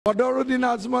বদৰুদ্দিন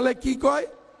আজমলে কি কয়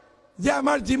যে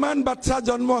আমাৰ যিমান বাচ্চা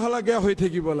জন্ম হলাগে হৈ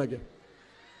থাকিব লাগে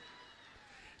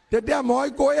তেতিয়া মই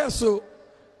কৈ আছো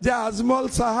যে আজমল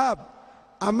সাহাব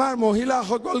আমাৰ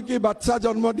মহিলাসকল কি বাচ্চা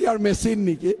জন্ম দিয়াৰ মেচিন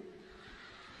নেকি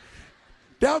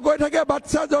তেওঁ কৈ থাকে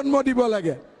বাচ্চা জন্ম দিব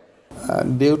লাগে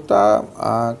দেউতা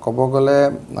কব গলে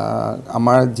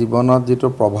আমাৰ জীৱনত যেটো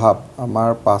প্ৰভাৱ আমাৰ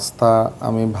পাঁচটা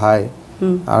আমি ভাই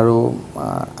আৰু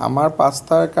আমাৰ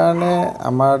পাঁচটাৰ কাৰণে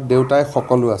আমাৰ দেউতাই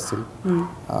সকলো আছিল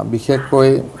বিশেষকৈ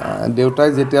দেউতাই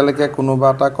যেতিয়ালৈকে কোনোবা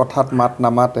এটা কথাত মাত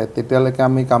নামাতে তেতিয়ালৈকে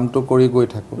আমি কামটো কৰি গৈ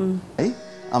থাকো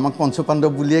আমাক পঞ্চপাণ্ডৱ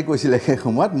বুলিয়ে কৈছিল সেই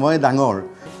সময়ত মই ডাঙৰ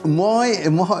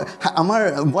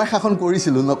মই শাসন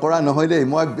কৰিছিলো নকৰা নহয় দেই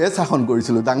মই বেছ শাসন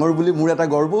কৰিছিলো ডাঙৰ বুলি মোৰ এটা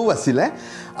গৰ্বও আছিলে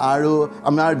আৰু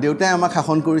আমাৰ দেউতাই আমাক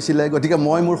শাসন কৰিছিলে গতিকে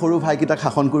মই মোৰ সৰু ভাইকিটাক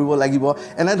শাসন কৰিব লাগিব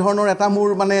এনে ধৰণৰ এটা মোৰ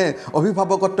মানে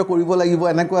অভিভাৱকত্ব কৰিব লাগিব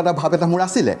এনেকুৱা এটা ভাৱ এটা মোৰ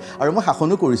আছিলে আৰু মই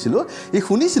শাসনো কৰিছিলো ই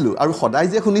শুনিছিলো আৰু সদায়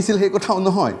যে শুনিছিল সেই কথাও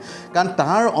নহয় কাৰণ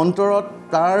তাৰ অন্তৰত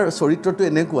তাৰ চৰিত্ৰটো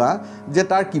এনেকুৱা যে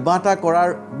তাৰ কিবা এটা কৰাৰ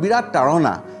বিৰাট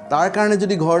তাৰণা তাৰ কাৰণে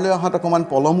যদি ঘৰলৈ অহাত অকমান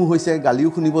পলমো হৈছে গালিও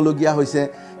শুনিবলগীয়া হৈছে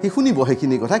হি শুনিব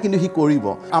সেইখিনি কথা কিন্তু হি কৰিব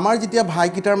আমাৰ যেতিয়া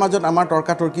ভাইকিটাৰ মাজত আমাৰ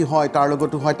তৰ্কাতৰ্কি হয় তাৰ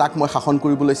লগতো হয় তাক মই শাসন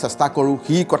কৰিবলৈ চেষ্টা কৰোঁ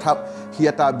হি কথা হি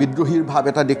এটা বিদ্ৰোহীৰ ভাৱ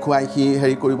এটা দেখুৱাই হি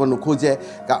হেৰি কৰিব নোখোজে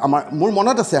আমাৰ মোৰ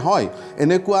মনত আছে হয়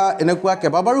এনেকুৱা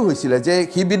কেইবাবাৰো হৈছিলে যে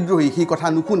হি বিদ্ৰোহী হি কথা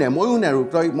নুশুনে ময়ো নেৰো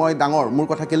তই মই ডাঙৰ মোৰ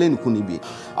কথা কেলেই নুশুনিবি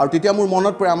আৰু তেতিয়া মোৰ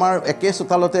মনত পৰে আমাৰ একে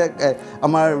চোতালতে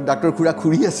আমাৰ ডাক্তৰ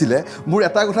খুৰী আছিলে মোৰ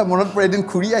এটা কথা মনত পৰে এদিন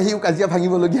খুৰী আহিও কাজিয়া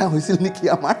ভাঙিবলগীয়া হৈছিল নেকি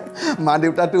আমাৰ মা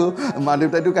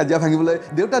দেউতাটো কাজিয়া ভাঙিবলৈ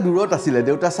দেউতা দূৰত আছিলে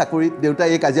দেউতা চাকৰিত দেউতা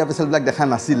এই কাজিয়া পেচালবিলাক দেখা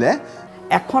নাছিলে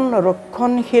এখন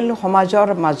ৰক্ষণশীল সমাজৰ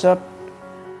মাজত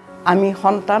আমি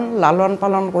সন্তান লালন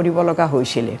পালন কৰিব লগা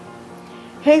হৈছিল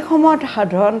সেই সময়ত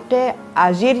সাধাৰণতে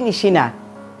আজিৰ নিচিনা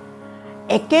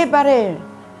একেবাৰে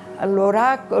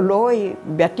ল'ৰাক লৈ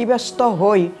ব্যতিব্যস্ত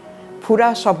হৈ ফুৰা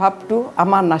স্বভাৱটো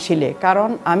আমাৰ নাছিলে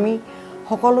কাৰণ আমি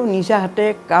সকলো নিজা হাতে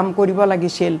কাম কৰিব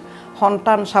লাগিছিল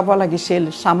সন্তান চাব লাগিছিল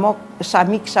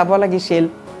স্বামীক চাব লাগিছিল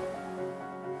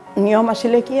নিয়ম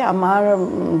আছিলে কি আমাৰ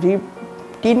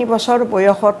 3 বছৰ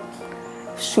বয়সত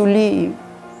চুলি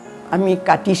আমি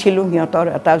কাটিছিলোঁ সিহঁতৰ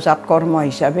এটা জাত কৰ্ম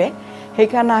হিচাপে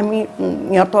সেইকাৰণে আমি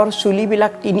সিহঁতৰ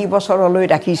চুলিবিলাক 3 বছৰলৈ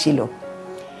ৰাখিছিলোঁ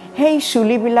সেই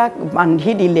চুলিবিলাক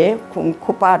বান্ধি দিলে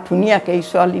খোপা ধুনীয়াকৈ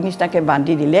ছোৱালী নিচিনাকৈ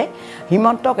বান্ধি দিলে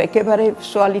হিমন্তক একেবাৰে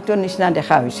ছোৱালীটোৰ নিচিনা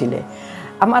দেখা হৈছিলে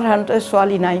আমাৰ সাধাৰণতে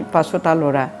ছোৱালী নাই 5টা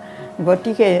ল'ৰা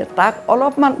গতিকে তাক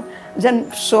অলপমান যেন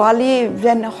ছোৱালী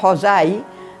যেন সজাই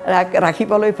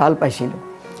ৰাখিবলৈ ভাল পাইছিলোঁ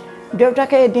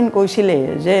দেউতাকে এদিন কৈছিলে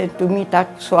যে তুমি তাক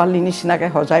ছোৱালী নিচিনাকৈ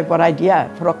সজাই পৰাই দিয়া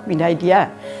ফ্ৰক পিন্ধাই দিয়া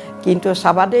কিন্তু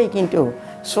চাবা দেই কিন্তু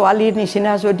ছোৱালীৰ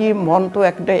নিচিনা যদি মনটো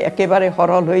একেবাৰে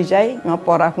সৰল হৈ যায়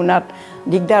পঢ়া শুনাত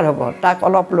দিগদাৰ হ'ব তাক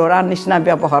অলপ ল'ৰাৰ নিচিনা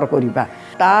ব্যৱহাৰ কৰিবা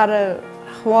তাৰ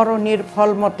সোঁৱৰণিৰ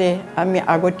ফলমতে আমি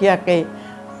আগতীয়াকৈ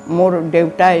মোৰ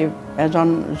দেউতাই এজন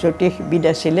জ্যোতিষবিদ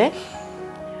আছিলে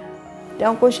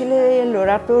তেওঁ কৈছিলে এই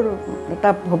ল'ৰাটোৰ এটা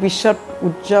ভৱিষ্যত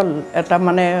উজ্জ্বল এটা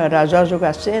মানে ৰাজযোগ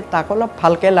আছে তাক অলপ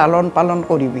ভালকৈ লালন পালন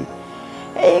কৰিবি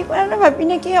এইকাৰণে ভাবি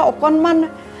নেকি অকণমান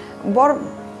বৰ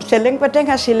চেলেং পেটেং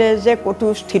আছিলে যে ক'তো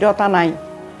স্থিৰতা নাই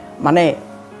মানে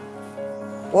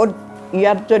ক'ত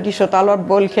ইয়াত যদি চোতালত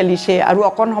বল খেলিছে আৰু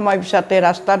অকণ সময় পিছতে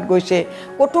ৰাস্তাত গৈছে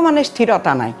ক'তো মানে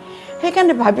স্থিৰতা নাই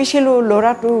সেইকাৰণে ভাবিছিলোঁ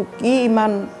ল'ৰাটো কি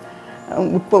ইমান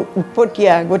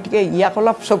উৎপতীয়া গতিকে ইয়াক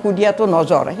অলপ চকু দিয়াটো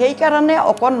নজৰ সেইকাৰণে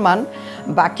অকণমান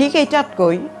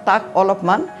বাকীকেইটাতকৈ তাক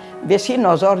অলপমান বেছি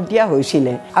নজৰ দিয়া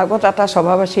হৈছিলে আগত এটা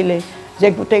স্বভাৱ আছিলে যে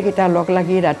গোটেইকেইটা লগ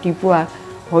লাগি ৰাতিপুৱা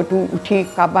হয়তো উঠি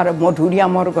কাৰোবাৰ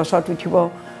মধুৰিআমৰ গছত উঠিব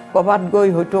ক'ৰবাত গৈ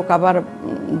হয়তো কাৰোবাৰ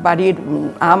বাৰীৰ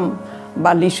আম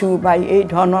বা লিচু বা এই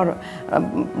ধৰণৰ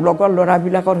লগৰ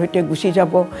ল'ৰাবিলাকৰ সৈতে গুচি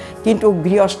যাব কিন্তু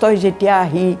গৃহস্থই যেতিয়া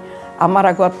আহি আমাৰ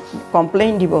আগত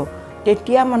কমপ্লেইন দিব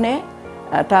তেতিয়া মানে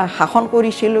এটা শাসন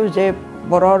কৰিছিলোঁ যে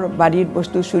বৰৰ বাৰীৰ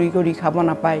বস্তু চুৰি কৰি খাব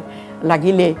নাপায়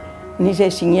লাগিলে নিজে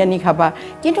ছিঙি আনি খাবা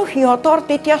কিন্তু সিহঁতৰ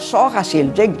তেতিয়া চখ আছিল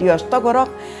যে গৃহস্থ ঘৰক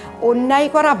অন্যায়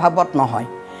কৰা ভাৱত নহয়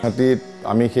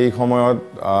আমি সেই সময়ত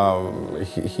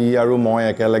সি আৰু মই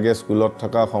একেলগে স্কুলত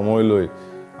থকা সময়লৈ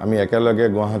আমি একেলগে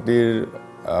গুৱাহাটীৰ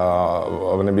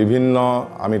মানে বিভিন্ন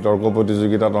আমি তৰ্ক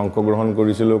প্ৰতিযোগিতাত অংশগ্ৰহণ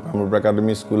কৰিছিলোঁ কামৰূপ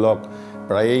একাডেমী স্কুলক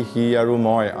প্ৰায়ে সি আৰু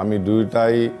মই আমি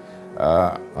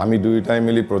দুয়োটাই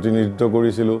মিলি প্ৰতিনিধিত্ব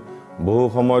কৰিছিলোঁ বহু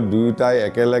সময়ত দুয়োটাই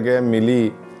একেলগে মিলি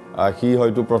সি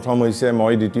হয়তো প্ৰথম হৈছে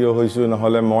মই দ্বিতীয় হৈছোঁ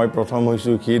নহ'লে মই প্ৰথম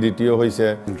হৈছোঁ সি দ্বিতীয় হৈছে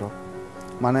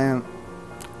মানে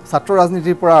ছাত্ৰ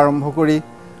ৰাজনীতিৰ পৰা আৰম্ভ কৰি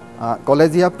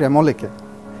কলেজীয়া প্ৰেমলৈকে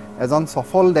এজন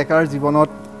সফল ডেকাৰ জীৱনত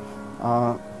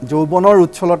যৌৱনৰ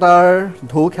উচ্ছলতাৰ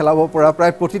ঢৌ খেলাব পৰা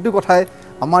প্ৰায় প্ৰতিটো কথাই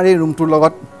আমাৰ এই ৰুমটোৰ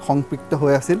লগত সংপৃক্ত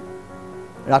হৈ আছিল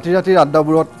ৰাতিৰ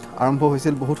আড্ডাবোৰত আৰম্ভ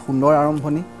হৈছিল বহুত সুন্দৰ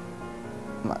আৰম্ভণি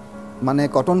মানে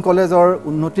কটন কলেজৰ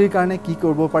উন্নতিৰ কাৰণে কি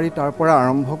কৰিব পাৰি তাৰ পৰা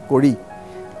আৰম্ভ কৰি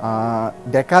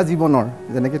ডেকা জীৱনৰ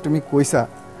যেনেকৈ তুমি কৈছা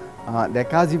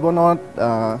ডেকা জীৱনত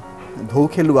ঢৌ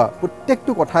খেলোৱা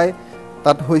প্ৰত্যেকটো কথাই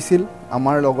তাত হৈছিল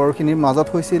আমাৰ লগৰখিনিৰ মাজত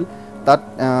হৈছিল তাত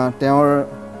তেওঁৰ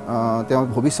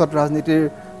ভৱিষ্যত ৰাজনীতিৰ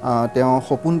তেওঁ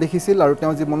সপোন দেখিছিল আৰু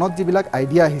তেওঁ মনত যিবিলাক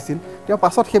আইডিয়া আহিছিল তেওঁ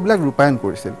পাছত সেইবিলাক ৰূপায়ণ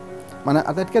কৰিছিল মানে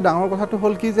আটাইতকৈ ডাঙৰ কথাটো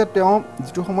হ'ল কি যে তেওঁ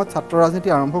যিটো সময়ত ছাত্ৰ ৰাজনীতি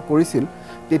আৰম্ভ কৰিছিল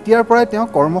তেতিয়াৰ পৰাই তেওঁ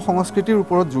কৰ্ম সংস্কৃতিৰ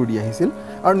ওপৰত জোৰ দি আহিছিল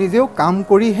আৰু নিজেও কাম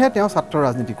কৰিহে তেওঁ ছাত্ৰ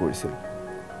ৰাজনীতি কৰিছিল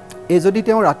এই যদি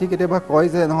তেওঁ ৰাতি কেতিয়াবা কয়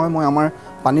যে নহয় মই আমাৰ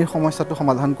পানীৰ সমস্যাটো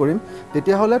সমাধান কৰিম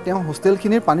তেতিয়াহ'লে তেওঁ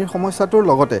হোষ্টেলখিনিৰ পানীৰ সমস্যাটোৰ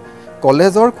লগতে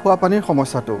কলেজৰ খোৱা পানীৰ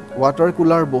সমস্যাটো ৱাটাৰ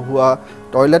কুলাৰ বহোৱা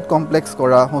টয়লেট কমপ্লেক্স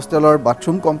কৰা হোষ্টেলৰ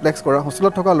বাথৰুম কমপ্লেক্স কৰা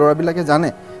হোষ্টেলত থকা ল'ৰাবিলাকে জানে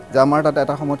যে আমাৰ তাত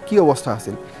এটা সময়ত কি অৱস্থা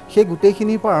আছিল সেই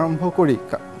গোটেইখিনিৰ পৰা আৰম্ভ কৰি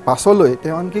পাছলৈ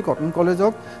তেওঁ আনকি কটন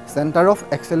কলেজক চেণ্টাৰ অফ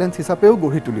এক্সেলেঞ্চ হিচাপেও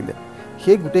গঢ়ি তুলিলে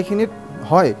সেই গোটেইখিনিত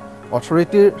হয়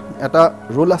অথৰিটিৰ এটা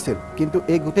ৰোল আছিল কিন্তু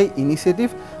এই গোটেই ইনিচিয়েটিভ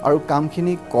আৰু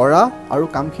কামখিনি কৰা আৰু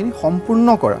কামখিনি সম্পূৰ্ণ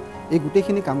কৰা এই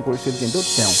গোটেইখিনি কাম কৰিছিল কিন্তু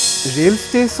তেওঁ ৰেল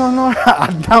ষ্টেচনৰ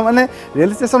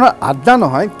আড্ডা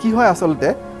নহয় কি হয় আচলতে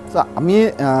আমি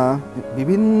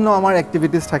বিভিন্ন আমাৰ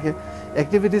এক্টিভিটিছ থাকে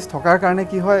এক্টিভিটিছ থকাৰ কাৰণে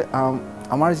কি হয়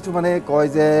আমাৰ যিটো মানে কয়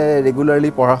যে ৰেগুলাৰলি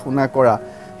পঢ়া শুনা কৰা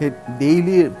সেই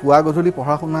ডেইলি পুৱা গধূলি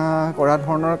পঢ়া শুনা কৰা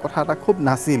ধৰণৰ কথা এটা খুব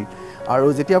নাছিল আৰু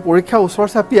যেতিয়া পৰীক্ষা ওচৰ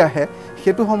চাপি আহে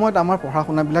সেইটো সময়ত আমাৰ পঢ়া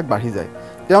শুনাবিলাক বাঢ়ি যায়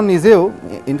তেওঁ নিজেও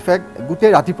ইনফেক্ট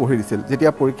গোটেই ৰাতি পঢ়ি দিছিল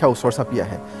যেতিয়া পৰীক্ষা ওচৰ চাপি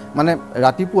আহে মানে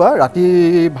ৰাতি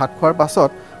ভাত খোৱাৰ পাছত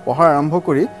পঢ়া আৰম্ভ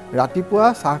কৰি ৰাতিপুৱা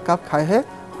চাহকাপ খাইহে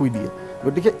শুই দিয়ে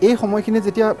গতিকে এই সময়খিনি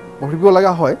যেতিয়া পঢ়িব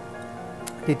লগা হয়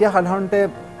তেতিয়া সাধাৰণতে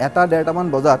 1-1:30মান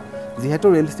বজাত যিহেতু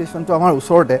ৰেল ষ্টেচনটো আমাৰ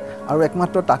ওচৰতে আৰু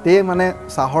একমাত্ৰ তাতেই মানে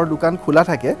চাহৰ দোকান খোলা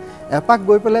থাকে এপাক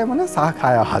গৈ পেলাই মানে চাহ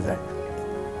খাই অহা যায়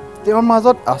তেওঁৰ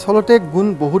মাজত আচলতে গুণ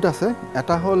বহুত আছে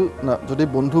এটা হ'ল যদি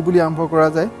বন্ধু বুলি আৰম্ভ কৰা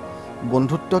যায়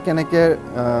বন্ধুত্ব কেনেকৈ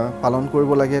পালন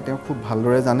কৰিব লাগে তেওঁ খুব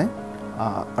ভালদৰে জানে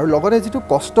আৰু লগতে যিটো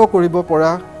কষ্ট কৰিব পৰা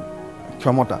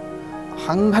ক্ষমতা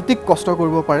সাংঘাতিক কষ্ট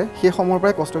কৰিব পাৰে সেই সময়ৰ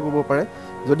পৰাই কষ্ট কৰিব পাৰে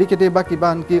যদি কেতিয়াবা কিবা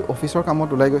আনকি অফিচৰ কামত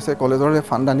ওলাই গৈছে কলেজৰে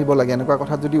ফাণ্ড আনিব লাগে এনেকুৱা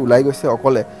কথাত যদি ওলাই গৈছে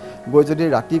অকলে গৈ যদি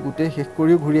ৰাতি গোটেই শেষ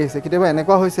কৰিও ঘূৰি আহিছে কেতিয়াবা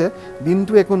এনেকুৱা হৈছে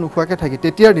দিনটো একো নোখোৱাকৈ থাকি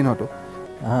তেতিয়াৰ দিনতো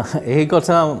এই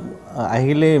কথা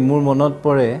আহিলে মোৰ মনত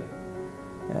পৰে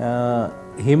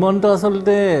হিমন্ত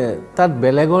আচলতে তাত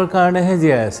বেলেগৰ কাৰণেহে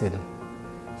জীয়াই আছিল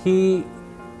সি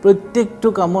প্ৰত্যেকটো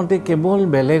কামতে কেৱল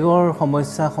বেলেগৰ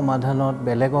সমস্যা সমাধানত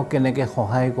বেলেগক কেনেকৈ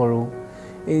সহায় কৰোঁ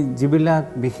এই যিবিলাক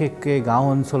বিশেষকৈ গাঁও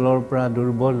অঞ্চলৰ পৰা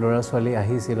দুৰ্বল ল'ৰা ছোৱালী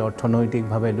আহিছিল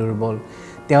অৰ্থনৈতিকভাৱে দুৰ্বল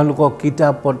তেওঁলোকক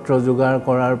কিতাপ পত্ৰ যোগাৰ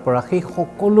কৰাৰ পৰা সেই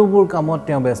সকলোবোৰ কামত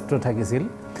তেওঁ ব্যস্ত থাকিছিল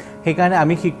সেইকাৰণে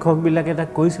আমি শিক্ষকবিলাকে তাক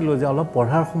কৈছিলোঁ যে অলপ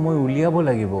পঢ়াৰ সময় উলিয়াব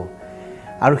লাগিব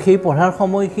আৰু সেই পঢ়াৰ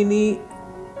সময়খিনি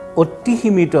অতি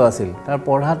সীমিত আছিল তাৰ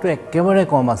পঢ়াটো একেবাৰে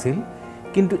কম আছিল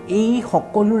কিন্তু এই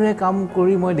সকলোৰে কাম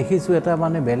কৰি মই দেখিছোঁ এটা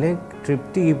মানে বেলেগ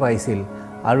তৃপ্তি পাইছিল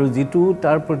আৰু যিটো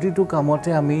তাৰ প্ৰতিটো কামতে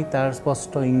আমি তাৰ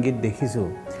স্পষ্ট ইংগিত দেখিছোঁ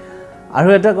আৰু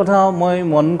এটা কথা মই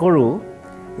মন কৰোঁ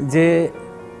যে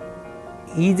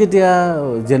ই যেতিয়া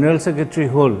জেনেৰেল ছেক্ৰেটাৰী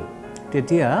হ'ল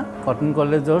তেতিয়া কটন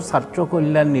কলেজৰ ছাত্ৰ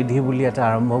কল্যাণ নিধি বুলি এটা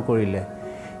আৰম্ভ কৰিলে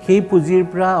সেই পুঁজিৰ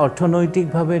পৰা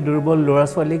অৰ্থনৈতিকভাৱে দুৰ্বল ল'ৰা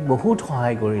ছোৱালীক বহুত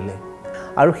সহায় কৰিলে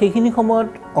আৰু সেইখিনি সময়ত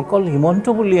অকল হিমন্ত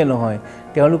বুলিয়ে নহয়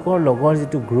তেওঁলোকৰ লগৰ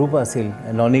যিটো গ্ৰুপ আছিল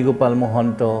ননীগোপাল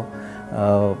মহন্ত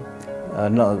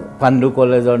পাণ্ডু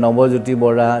কলেজৰ নৱজ্যোতি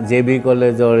বৰা JB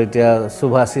কলেজৰ এতিয়া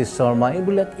সুভাশিষ শৰ্মা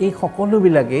এই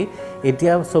সকলোবিলাকেই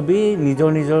এতিয়া চবেই নিজৰ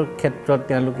নিজৰ ক্ষেত্ৰত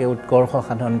তেওঁলোকে উৎকৰ্ষ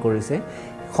সাধন কৰিছে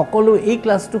সকলো এই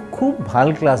ক্লাছটো খুব ভাল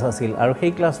ক্লাছ আছিল আৰু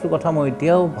সেই ক্লাছটোৰ কথা মই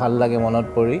এতিয়াও ভাল লাগে মনত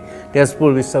পৰি তেজপুৰ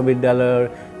বিশ্ববিদ্যালয়ৰ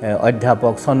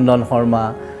অধ্যাপক চন্দন শৰ্মা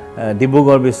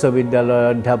ডিব্ৰুগড় বিশ্ববিদ্যালয়ৰ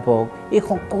অধ্যাপক এই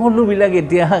সকলোবিলাক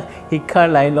এতিয়া শিক্ষাৰ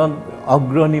লাইনত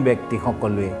অগ্ৰণী ব্যক্তি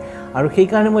সকলোৱে আৰু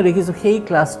সেইকাৰণে মই দেখিছোঁ সেই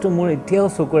ক্লাছটো মোৰ এতিয়াও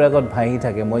চকুৰ আগত ভাহি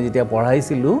থাকে মই যেতিয়া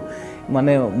পঢ়াইছিলোঁ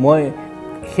মানে মই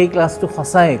সেই ক্লাছটো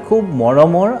সঁচাই খুব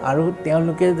মৰমৰ আৰু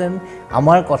তেওঁলোকে যেন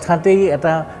আমাৰ কথাতেই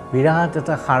এটা বিৰাট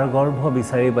এটা সাৰগৰ্ভ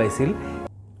বিচাৰি পাইছিল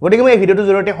গতিকে মই এই ভিডিঅ'টোৰ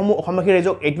জৰিয়তে অসমবাসী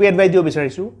ৰাইজক এইটোৱে এডভাইচ দিব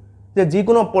বিচাৰিছোঁ যে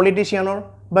যিকোনো পলিটিচিয়ানৰ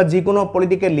বা যিকোনো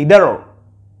পলিটিকেল লিডাৰৰ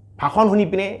ভাষণ শুনি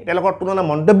পিনে তেওঁলোকৰ তুলনা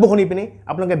মন্তব্য শুনি পিনে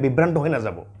আপোনালোকে বিভ্ৰান্ত হৈ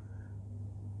নাযাব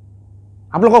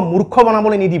আপোনালোকক মূৰ্খ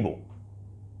বনাবলৈ নিদিব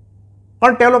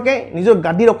কাৰণ তেওঁলোকে নিজৰ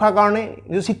গাদী ৰক্ষাৰ কাৰণে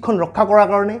নিজৰ শিক্ষণ ৰক্ষা কৰাৰ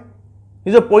কাৰণে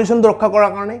নিজৰ পৰিচন্দ ৰক্ষা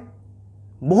কৰাৰ কাৰণে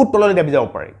বহুত তললৈ দাবি যাব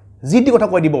পাৰে যি টি কথা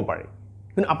কৈ দিব পাৰে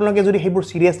কিন্তু আপোনালোকে যদি সেইবোৰ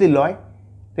চিৰিয়াছলি লয়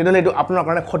তেতিয়াহ'লে এইটো আপোনাৰ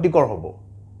কাৰণে ক্ষতিকৰ হ'ব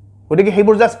গতিকে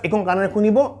সেইবোৰ জাষ্ট এখন কাণেৰে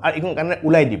শুনিব আৰু এখন কাণেৰে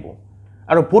ওলাই দিব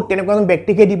আৰু ভোট তেনেকুৱা এজন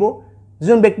ব্যক্তিকে দিব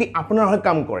যিজন ব্যক্তি আপোনাৰ হৈ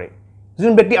কাম কৰে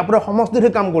যিজন ব্যক্তি আপোনাৰ সমষ্টিৰ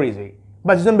হৈ কাম কৰিছে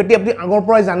বা যিজন ব্যক্তি আপুনি আগৰ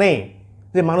পৰাই জানে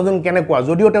যে মানুহজন কেনেকুৱা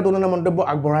যদিও তেওঁ তুলনা মন্তব্য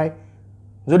আগবঢ়ায়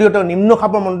যদিও তেওঁ নিম্ন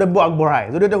খাপৰ মন্তব্য আগবঢ়ায়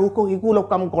যদিও তেওঁ শিশুলক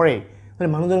কাম কৰে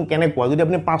মানুহজন কেনেকুৱা যদি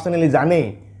আপুনি পাৰ্চনেলি জানে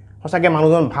সঁচাকৈ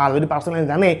মানুহজন ভাল যদি পাৰ্চনেলি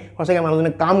জানে সঁচাকৈ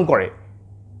মানুহজনে কাম কৰে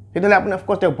তেতিয়াহ'লে আপুনি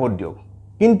অফক'ৰ্ছ তেওঁক ভোট দিয়ক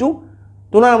কিন্তু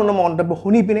তুলনামূলক মন্তব্য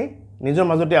শুনি পিনে নিজৰ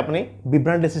মাজতে আপুনি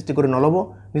বিভ্ৰান্তি সৃষ্টি কৰি নল'ব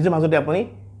নিজৰ মাজতে আপুনি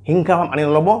হিংসা ভাৱ আনি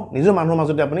নল'ব নিজৰ মানুহৰ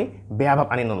মাজতে আপুনি বেয়া ভাৱ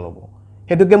আনি নল'ব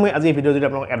সেইটোকে মই আজি এই ভিডিঅ' যদি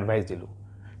আপোনাক এডভাইচ দিলোঁ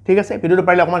ঠিক আছে ভিডিঅ'টো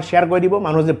পাৰিলে অকণমান শ্বেয়াৰ কৰি দিব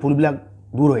মানুহৰ যে ভুলবিলাক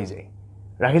দূৰ হৈ যায়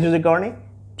ৰাখিছোঁ যে কাৰণে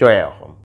জয় অসম